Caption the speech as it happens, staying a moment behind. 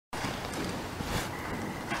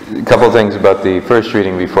a couple of things about the first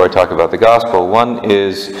reading before I talk about the gospel. One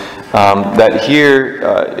is that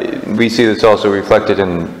here we see this also reflected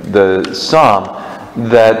in the psalm,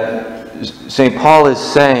 that St. Paul is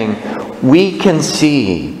saying we can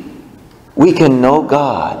see, we can know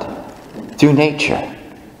God through nature.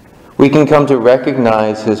 We can come to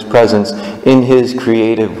recognize His presence in His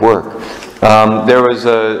creative work. There was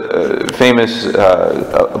a famous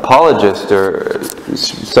apologist, or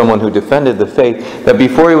someone who defended the faith, that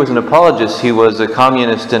before he was an apologist, he was a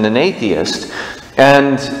communist and an atheist.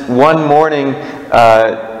 And one morning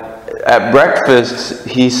at breakfast,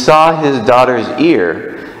 he saw his daughter's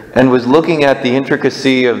ear and was looking at the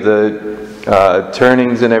intricacy of the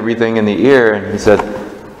turnings and everything in the ear, and he said,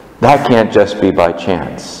 "That can't just be by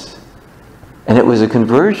chance." And it was a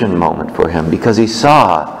conversion moment for him, because he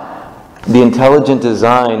saw the intelligent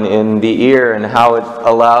design in the ear and how it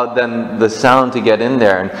allowed then the sound to get in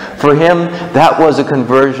there. And for him, that was a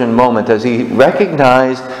conversion moment as he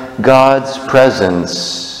recognized God's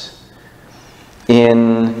presence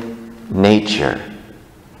in nature.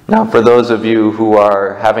 Now, for those of you who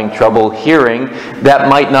are having trouble hearing, that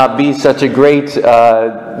might not be such a great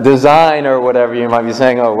design or whatever. You might be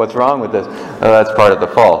saying, "Oh, what's wrong with this?" Oh, that's part of the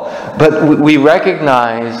fall. But we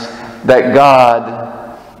recognize that God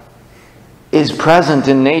is present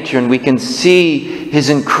in nature, and we can see His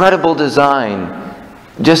incredible design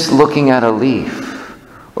just looking at a leaf,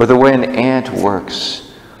 or the way an ant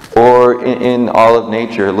works, or in all of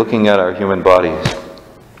nature, looking at our human bodies.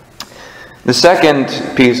 The second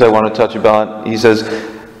piece I want to touch about, he says,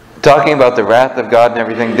 talking about the wrath of God and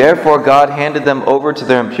everything, "Therefore God handed them over to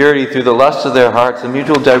their impurity through the lusts of their hearts, the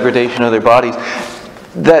mutual degradation of their bodies."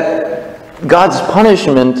 That God's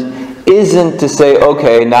punishment isn't to say,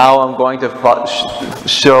 okay, now I'm going to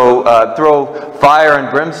throw fire and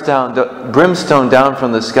brimstone down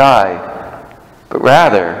from the sky, but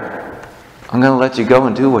rather, I'm going to let you go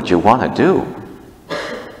and do what you want to do.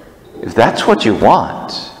 If that's what you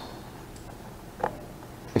want,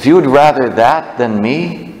 if you would rather that than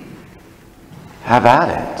me, have at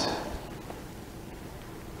it.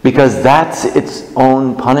 Because that's its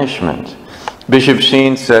own punishment. Bishop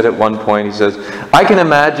Sheen said at one point, he says, "I can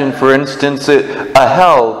imagine, for instance, a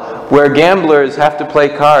hell where gamblers have to play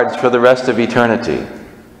cards for the rest of eternity."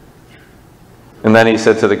 And then he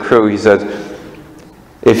said to the crew, he said,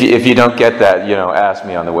 if you don't get that, ask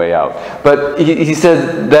me on the way out. But he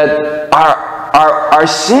said that our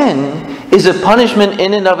sin is a punishment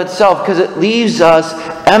in and of itself, because it leaves us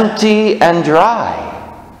empty and dry.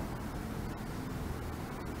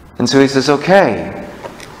 And so he says, okay,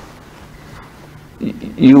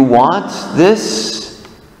 you want this?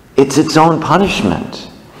 It's its own punishment.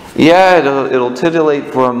 Yeah, it'll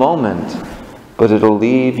titillate for a moment, but it'll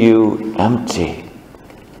leave you empty.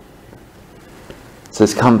 It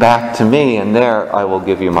says, "Come back to me, and there I will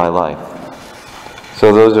give you my life."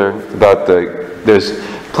 So those are about there's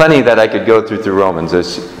plenty that I could go through Romans.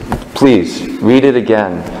 Please, read it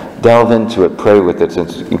again. Delve into it. Pray with it.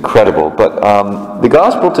 It's incredible. But the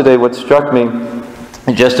gospel today, what struck me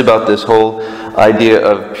just about this whole idea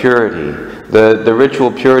of purity, the ritual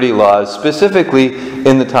purity laws, specifically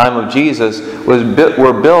in the time of Jesus,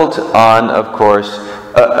 were built on, of course,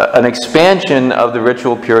 an expansion of the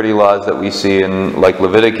ritual purity laws that we see in like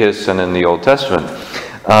Leviticus and in the Old Testament.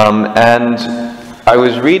 And I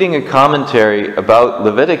was reading a commentary about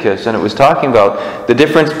Leviticus, and it was talking about the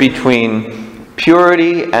difference between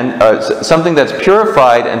purity and something that's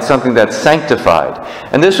purified and something that's sanctified.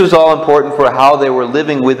 And this was all important for how they were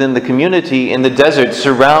living within the community in the desert,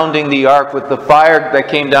 surrounding the ark with the fire that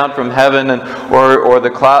came down from heaven, or the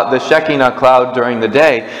cloud, the Shekinah cloud during the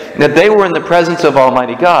day, that they were in the presence of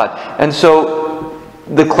Almighty God. And so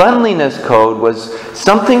the cleanliness code was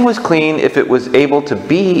something was clean if it was able to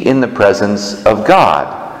be in the presence of God.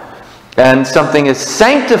 And something is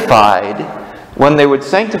sanctified when they would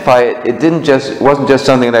sanctify it. It wasn't just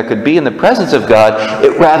something that could be in the presence of God.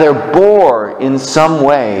 It rather bore in some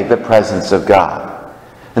way the presence of God.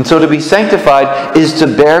 And so to be sanctified is to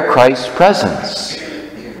bear Christ's presence.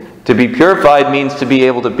 To be purified means to be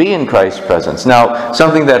able to be in Christ's presence. Now,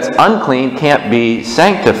 something that's unclean can't be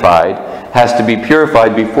sanctified, has to be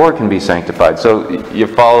purified before it can be sanctified. So you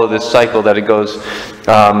follow this cycle that it goes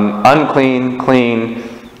unclean, clean,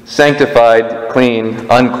 sanctified, clean,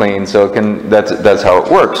 unclean. So that's how it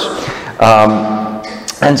works.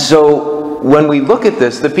 And so when we look at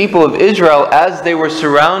this, the people of Israel, as they were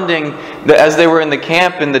as they were in the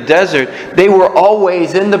camp in the desert, they were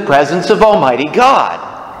always in the presence of Almighty God.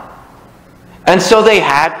 And so they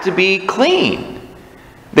had to be clean.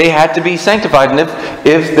 They had to be sanctified. And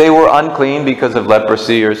if they were unclean because of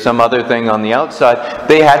leprosy or some other thing on the outside,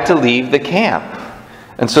 they had to leave the camp.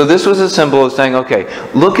 And so this was a symbol of saying, okay,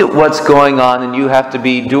 look at what's going on, and you have to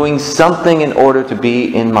be doing something in order to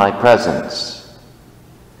be in my presence.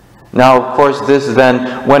 Now, of course, this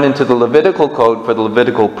then went into the Levitical code for the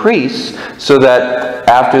Levitical priests, so that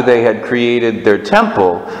after they had created their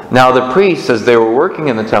temple, now the priests, as they were working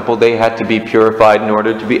in the temple, they had to be purified in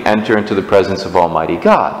order to enter into the presence of Almighty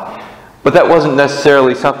God. But that wasn't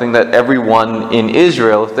necessarily something that everyone in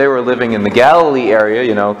Israel, if they were living in the Galilee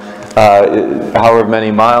area, however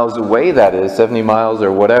many miles away that is, 70 miles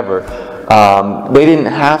or whatever, they didn't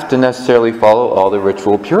have to necessarily follow all the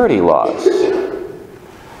ritual purity laws.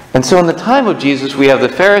 And so in the time of Jesus, we have the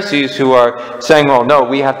Pharisees who are saying, well, no,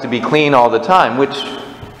 we have to be clean all the time, which,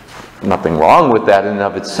 nothing wrong with that in and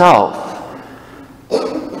of itself.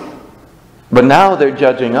 But now they're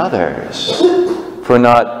judging others for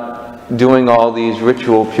not doing all these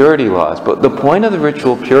ritual purity laws. But the point of the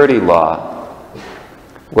ritual purity law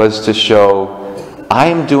was to show, I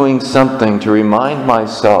am doing something to remind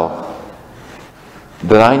myself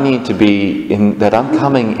that I need to be that I'm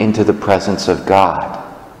coming into the presence of God.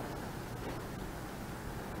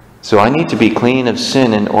 So I need to be clean of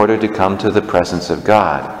sin in order to come to the presence of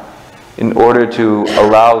God, in order to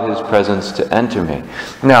allow His presence to enter me.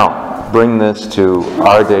 Now, bring this to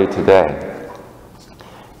our day today.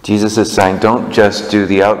 Jesus is saying, don't just do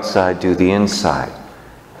the outside, do the inside.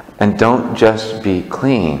 And don't just be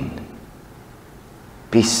clean.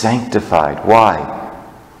 Be sanctified. Why?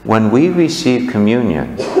 When we receive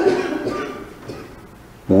communion,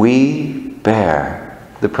 we bear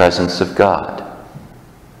the presence of God.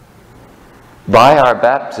 By our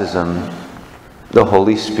baptism, the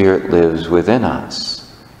Holy Spirit lives within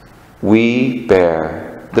us. We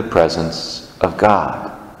bear the presence of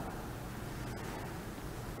God.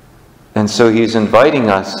 And so He's inviting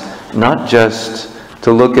us not just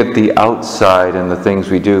to look at the outside and the things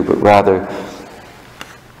we do, but rather,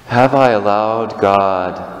 have I allowed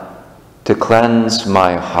God to cleanse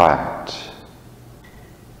my heart,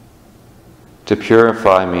 to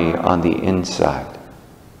purify me on the inside,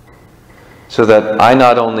 so that I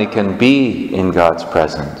not only can be in God's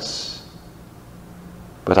presence,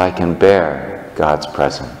 but I can bear God's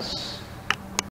presence.